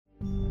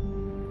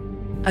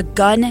a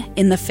gun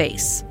in the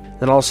face.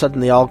 Then all of a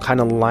sudden, they all kind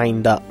of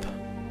lined up.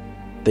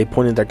 They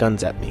pointed their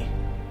guns at me.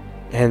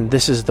 And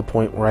this is the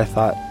point where I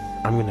thought,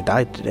 I'm going to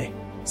die today.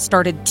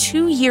 Started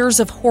 2 years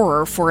of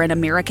horror for an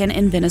American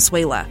in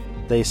Venezuela.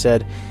 They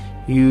said,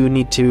 you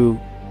need to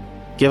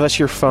give us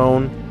your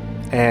phone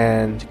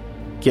and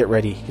get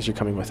ready because you're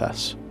coming with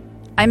us.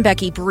 I'm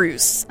Becky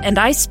Bruce, and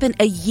I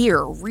spent a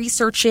year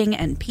researching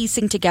and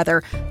piecing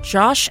together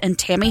Josh and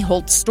Tammy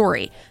Holt's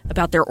story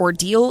about their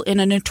ordeal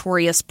in a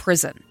notorious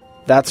prison.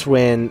 That's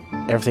when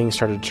everything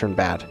started to turn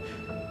bad.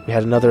 We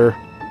had another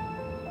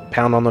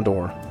pound on the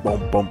door.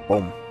 Boom, boom,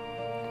 boom.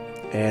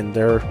 And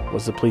there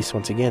was the police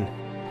once again.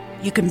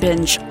 You can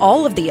binge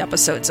all of the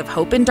episodes of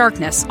Hope in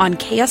Darkness on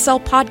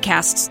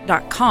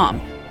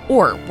KSLpodcasts.com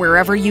or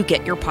wherever you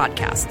get your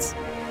podcasts.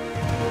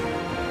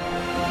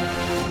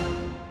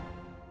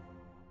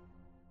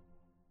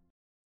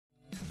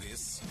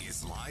 This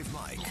is Live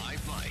Mike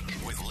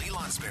with Lee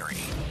Lonsberry.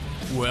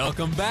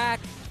 Welcome back.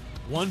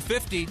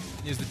 1:50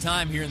 is the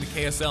time here in the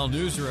KSL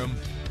newsroom.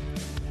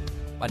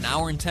 About an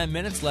hour and 10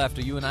 minutes left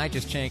of you and I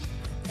just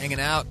hanging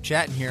out,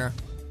 chatting here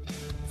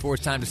before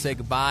it's time to say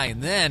goodbye.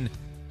 And then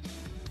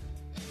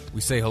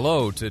we say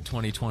hello to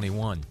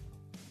 2021.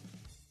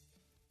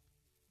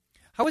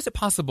 How is it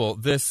possible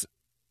this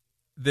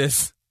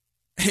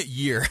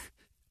year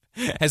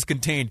has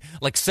contained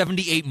like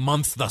 78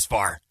 months thus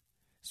far?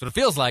 That's what it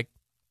feels like.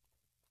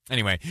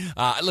 Anyway,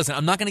 listen,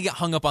 I'm not going to get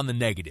hung up on the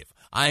negative.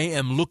 I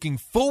am looking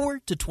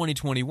forward to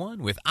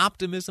 2021 with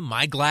optimism.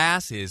 My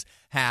glass is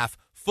half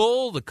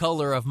full. The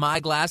color of my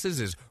glasses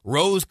is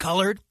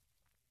rose-colored.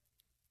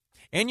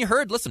 And you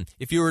heard, listen,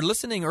 if you were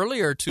listening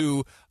earlier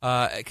to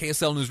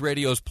KSL News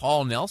Radio's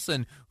Paul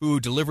Nelson, who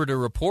delivered a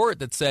report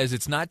that says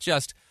it's not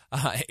just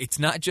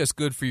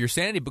good for your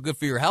sanity, but good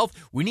for your health.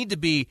 We need to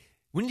be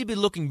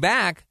looking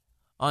back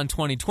on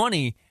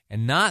 2020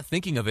 and not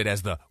thinking of it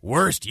as the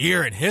worst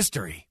year in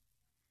history.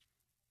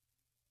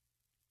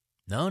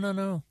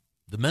 No.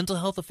 The mental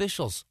health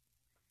officials,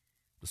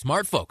 the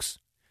smart folks,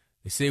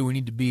 they say we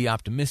need to be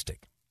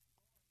optimistic.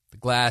 The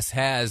glass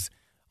has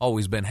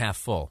always been half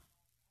full.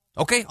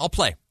 Okay, I'll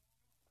play.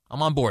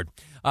 I'm on board.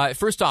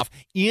 First off,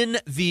 in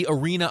the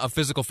arena of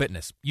physical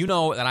fitness, you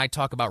know that I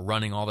talk about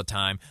running all the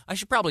time. I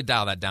should probably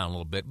dial that down a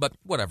little bit, but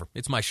whatever.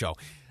 It's my show.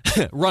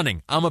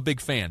 Running, I'm a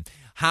big fan.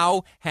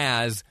 How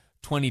has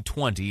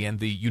 2020 and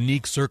the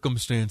unique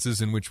circumstances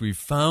in which we've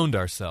found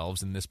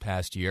ourselves in this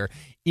past year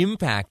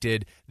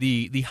impacted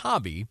the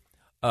hobby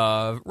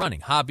of running?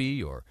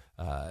 Hobby or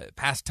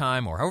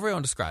pastime or however you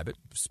want to describe it,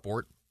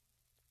 sport,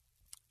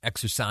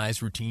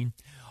 exercise, routine.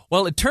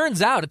 Well, it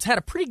turns out it's had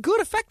a pretty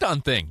good effect on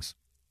things.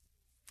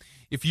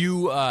 If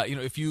you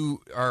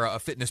are a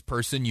fitness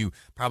person, you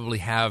probably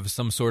have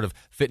some sort of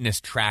fitness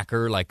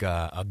tracker like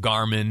a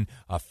Garmin,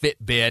 a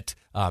Fitbit.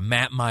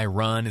 Map My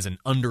Run is an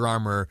Under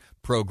Armour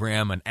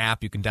program, an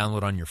app you can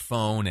download on your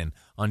phone and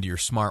onto your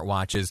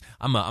smartwatches.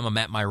 I'm a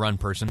Map My Run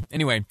person.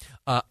 Anyway,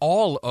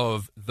 all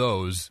of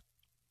those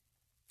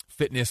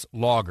fitness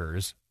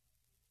loggers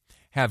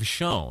have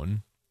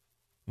shown,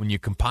 when you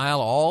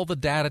compile all the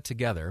data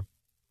together,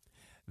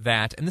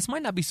 that, and this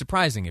might not be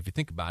surprising if you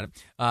think about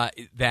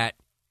it, that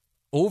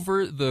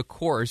over the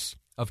course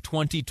of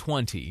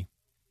 2020,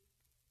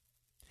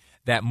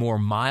 that more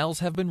miles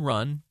have been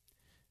run,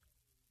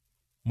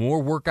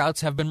 more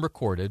workouts have been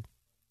recorded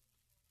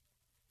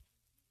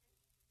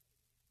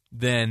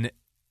than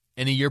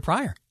any year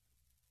prior.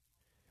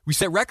 We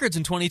set records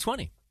in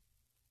 2020.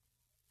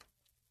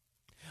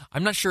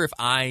 I'm not sure if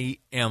I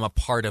am a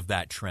part of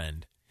that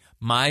trend.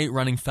 My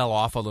running fell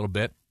off a little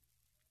bit.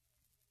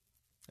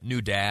 New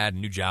dad,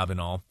 new job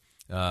and all.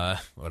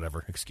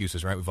 Whatever,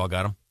 excuses, right? We've all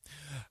got them.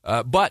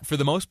 But for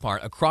the most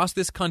part, across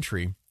this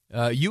country,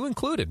 you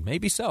included,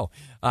 maybe so,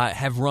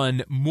 have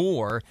run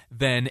more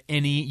than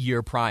any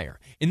year prior.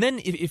 And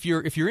then if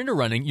you're into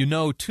running, you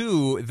know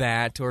too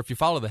that, or if you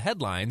follow the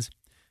headlines,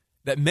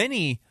 that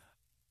many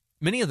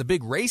of the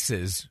big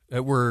races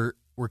were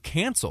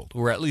canceled,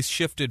 or at least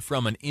shifted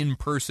from an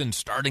in-person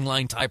starting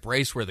line type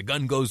race where the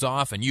gun goes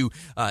off and you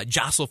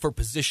jostle for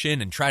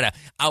position and try to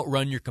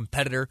outrun your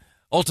competitor,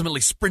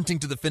 ultimately sprinting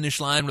to the finish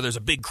line where there's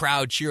a big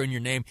crowd cheering your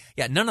name.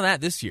 Yeah, none of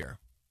that this year.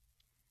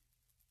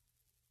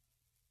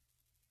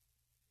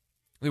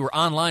 They were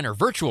online or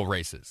virtual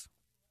races.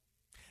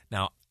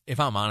 Now, if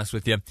I'm honest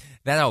with you,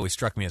 that always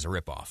struck me as a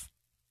ripoff,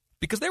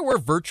 because there were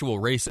virtual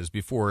races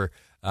before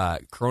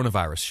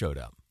coronavirus showed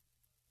up.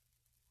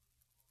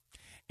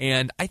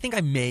 And I think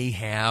I may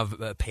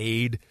have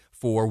paid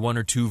for one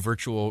or two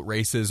virtual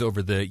races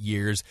over the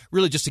years,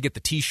 really just to get the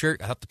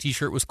T-shirt. I thought the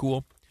T-shirt was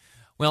cool.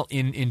 Well,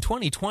 in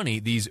 2020,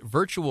 these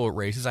virtual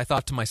races, I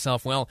thought to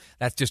myself, well,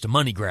 that's just a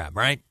money grab,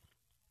 right?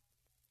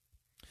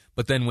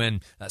 But then when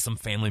some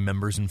family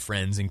members and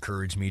friends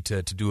encouraged me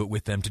to do it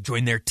with them, to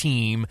join their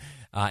team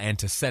and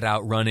to set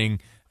out running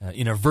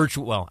in a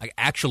virtual, well,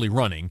 actually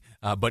running,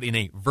 but in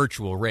a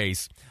virtual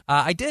race,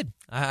 I did.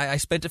 I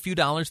spent a few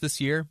dollars this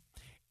year.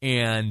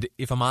 And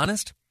if I'm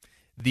honest,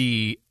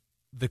 the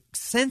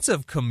sense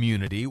of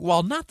community,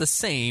 while not the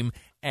same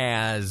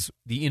as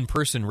the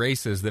in-person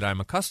races that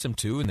I'm accustomed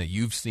to and that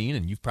you've seen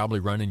and you've probably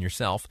run in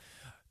yourself.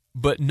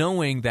 But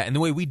knowing that, and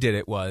the way we did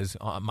it was,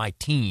 my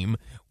team,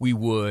 we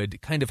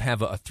would kind of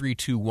have a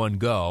 3-2-1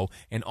 go,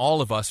 and all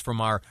of us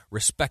from our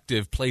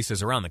respective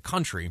places around the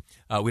country,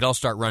 we'd all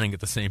start running at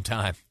the same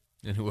time.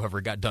 And whoever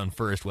got done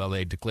first, well,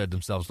 they declared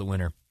themselves the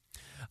winner.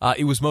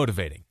 It was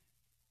motivating.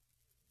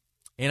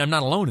 And I'm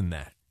not alone in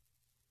that.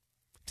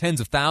 Tens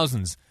of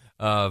thousands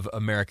of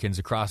Americans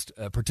across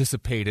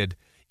participated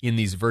in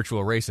these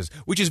virtual races,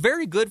 which is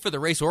very good for the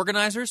race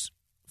organizers.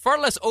 Far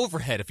less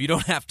overhead if you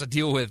don't have to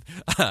deal with,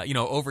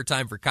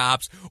 overtime for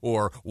cops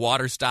or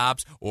water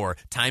stops or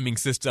timing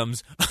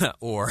systems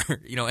or,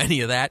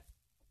 any of that.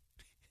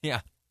 Yeah.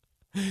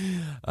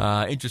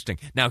 Interesting.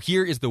 Now,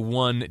 here is the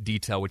one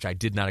detail which I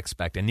did not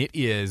expect, and it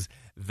is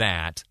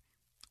that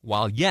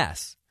while,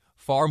 yes,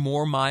 far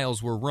more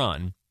miles were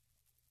run,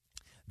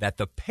 that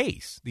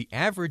the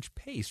average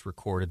pace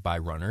recorded by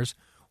runners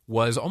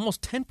was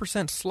almost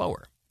 10%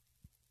 slower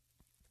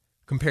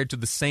compared to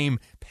the same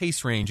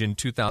pace range in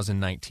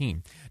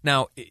 2019.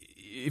 Now,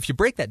 if you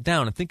break that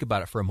down and think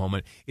about it for a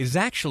moment, it is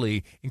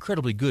actually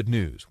incredibly good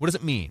news. What does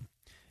it mean?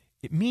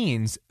 It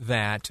means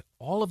that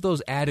all of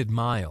those added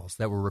miles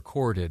that were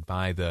recorded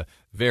by the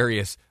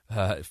various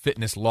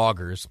fitness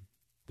loggers,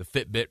 the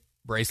Fitbit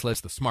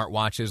bracelets, the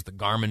smartwatches, the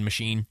Garmin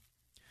machine,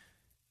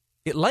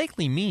 it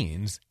likely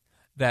means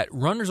that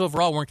runners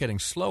overall weren't getting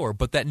slower,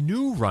 but that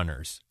new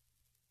runners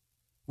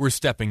were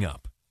stepping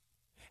up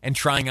and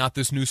trying out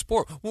this new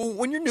sport. Well,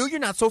 when you're new, you're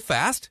not so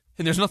fast,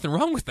 and there's nothing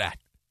wrong with that,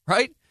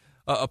 right?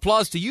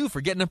 Applause to you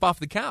for getting up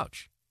off the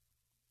couch.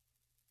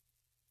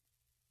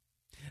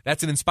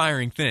 That's an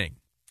inspiring thing.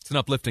 It's an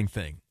uplifting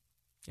thing.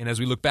 And as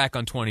we look back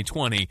on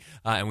 2020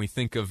 and we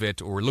think of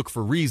it, or look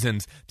for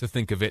reasons to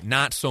think of it,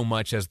 not so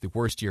much as the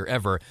worst year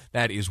ever,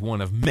 that is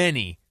one of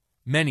many,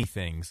 many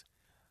things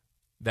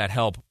that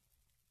help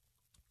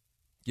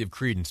give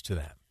credence to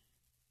that.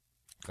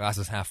 Glass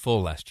is half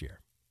full last year.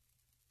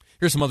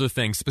 Here's some other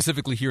things,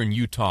 specifically here in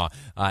Utah,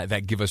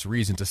 that give us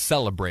reason to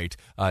celebrate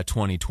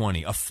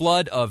 2020. A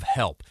flood of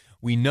help.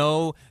 We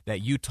know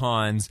that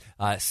Utahns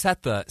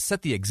set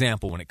the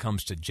example when it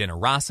comes to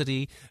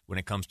generosity, when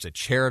it comes to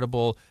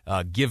charitable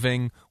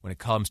giving, when it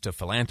comes to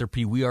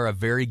philanthropy. We are a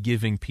very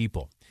giving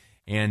people.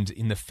 And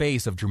in the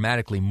face of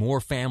dramatically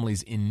more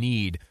families in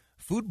need,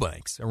 food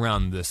banks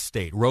around the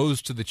state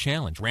rose to the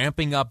challenge,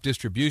 ramping up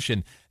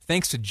distribution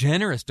thanks to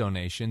generous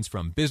donations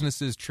from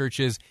businesses,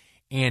 churches,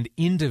 and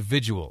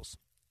individuals,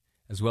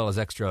 as well as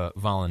extra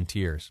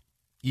volunteers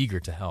eager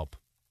to help.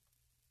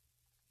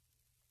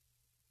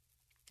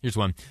 Here's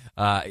one.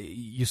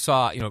 You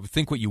saw,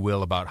 think what you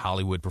will about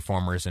Hollywood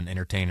performers and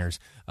entertainers,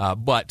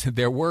 but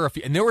there were a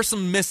few, and there were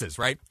some misses,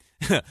 right?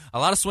 A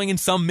lot of swinging,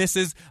 some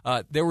misses.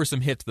 There were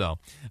some hits, though.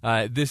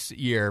 This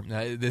year,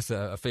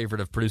 a favorite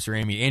of producer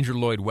Amy, Andrew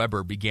Lloyd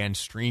Webber began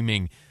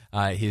streaming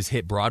his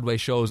hit Broadway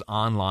shows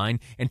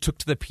online and took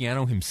to the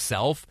piano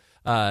himself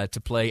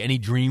to play Any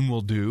Dream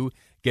Will Do,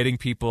 getting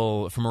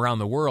people from around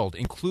the world,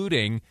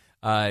 including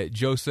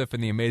Joseph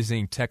and the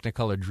Amazing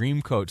Technicolor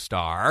Dreamcoat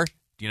star,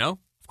 Of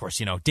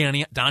course,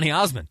 Donny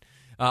Osmond,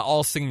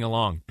 all singing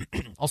along.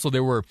 Also,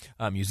 there were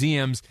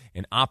museums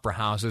and opera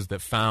houses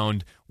that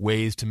found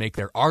ways to make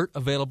their art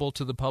available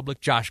to the public.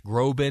 Josh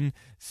Groban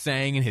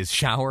sang in his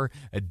shower.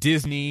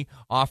 Disney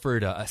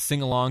offered a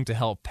sing-along to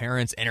help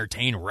parents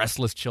entertain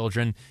restless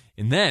children.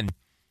 And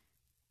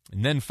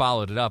then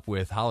followed it up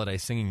with holiday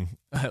singing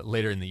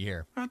later in the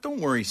year. Don't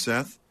worry,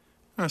 Seth.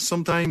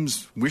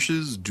 Sometimes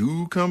wishes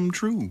do come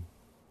true.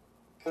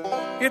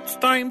 It's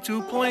time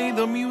to play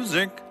the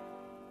music.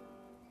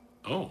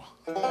 Oh.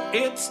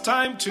 It's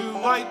time to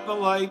light the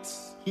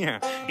lights. Yeah.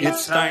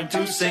 It's time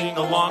to sing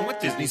along with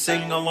Disney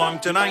Sing Along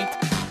tonight.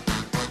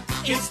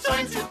 It's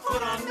time to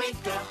put on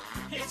makeup.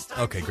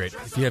 Okay, great.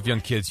 If you have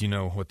young kids, you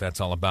know what that's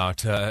all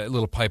about.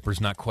 Little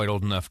Piper's not quite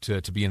old enough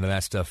to be into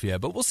that stuff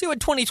yet, but we'll see what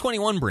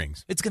 2021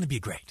 brings. It's going to be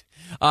great.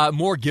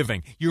 More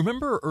giving. You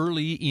remember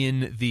early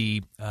in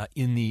the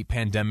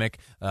pandemic,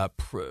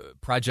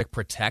 Project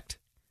Protect?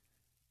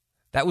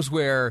 That was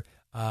where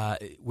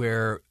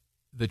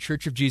the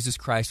Church of Jesus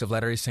Christ of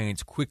Latter-day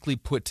Saints quickly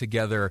put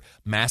together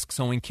mask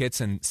sewing kits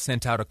and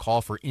sent out a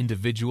call for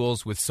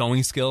individuals with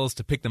sewing skills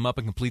to pick them up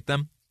and complete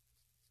them.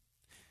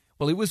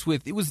 Well, it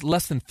was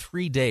less than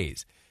 3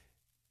 days.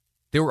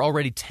 There were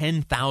already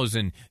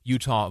 10,000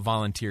 Utah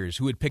volunteers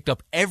who had picked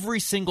up every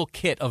single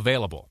kit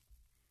available.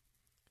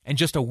 And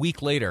just a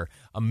week later,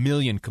 1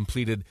 million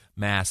completed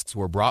masks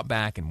were brought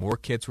back and more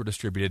kits were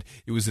distributed.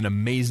 It was an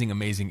amazing,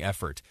 amazing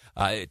effort.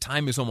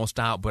 Time is almost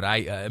out, but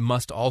I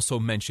must also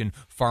mention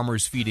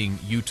Farmers Feeding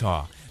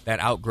Utah,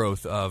 that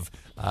outgrowth of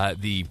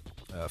the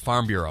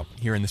Farm Bureau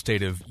here in the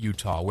state of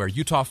Utah, where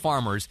Utah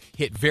farmers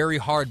hit very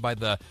hard by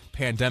the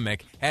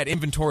pandemic, had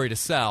inventory to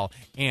sell,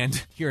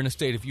 and here in the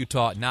state of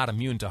Utah, not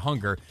immune to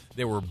hunger,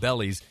 there were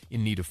bellies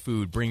in need of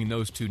food. Bringing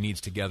those two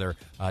needs together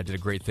did a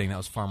great thing. That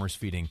was Farmers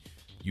Feeding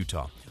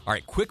Utah. All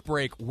right, quick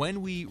break.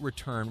 When we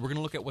return, we're going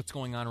to look at what's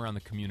going on around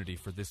the community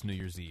for this New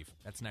Year's Eve.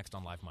 That's next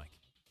on Live Mike.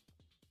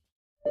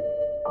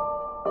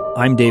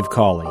 I'm Dave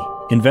Cawley,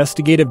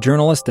 investigative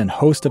journalist and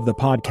host of the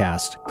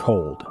podcast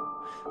Cold.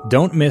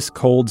 Don't miss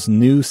Cold's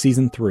new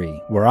Season 3,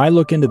 where I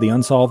look into the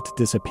unsolved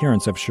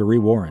disappearance of Cherie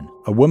Warren,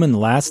 a woman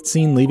last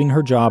seen leaving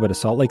her job at a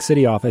Salt Lake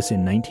City office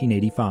in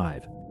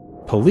 1985.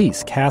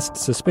 Police cast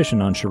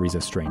suspicion on Cherie's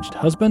estranged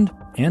husband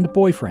and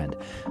boyfriend,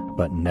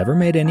 but never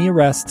made any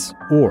arrests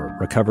or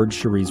recovered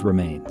Cherie's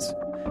remains.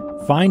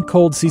 Find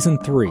Cold Season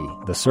 3,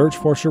 The Search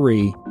for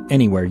Cherie,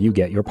 anywhere you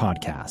get your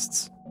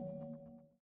podcasts.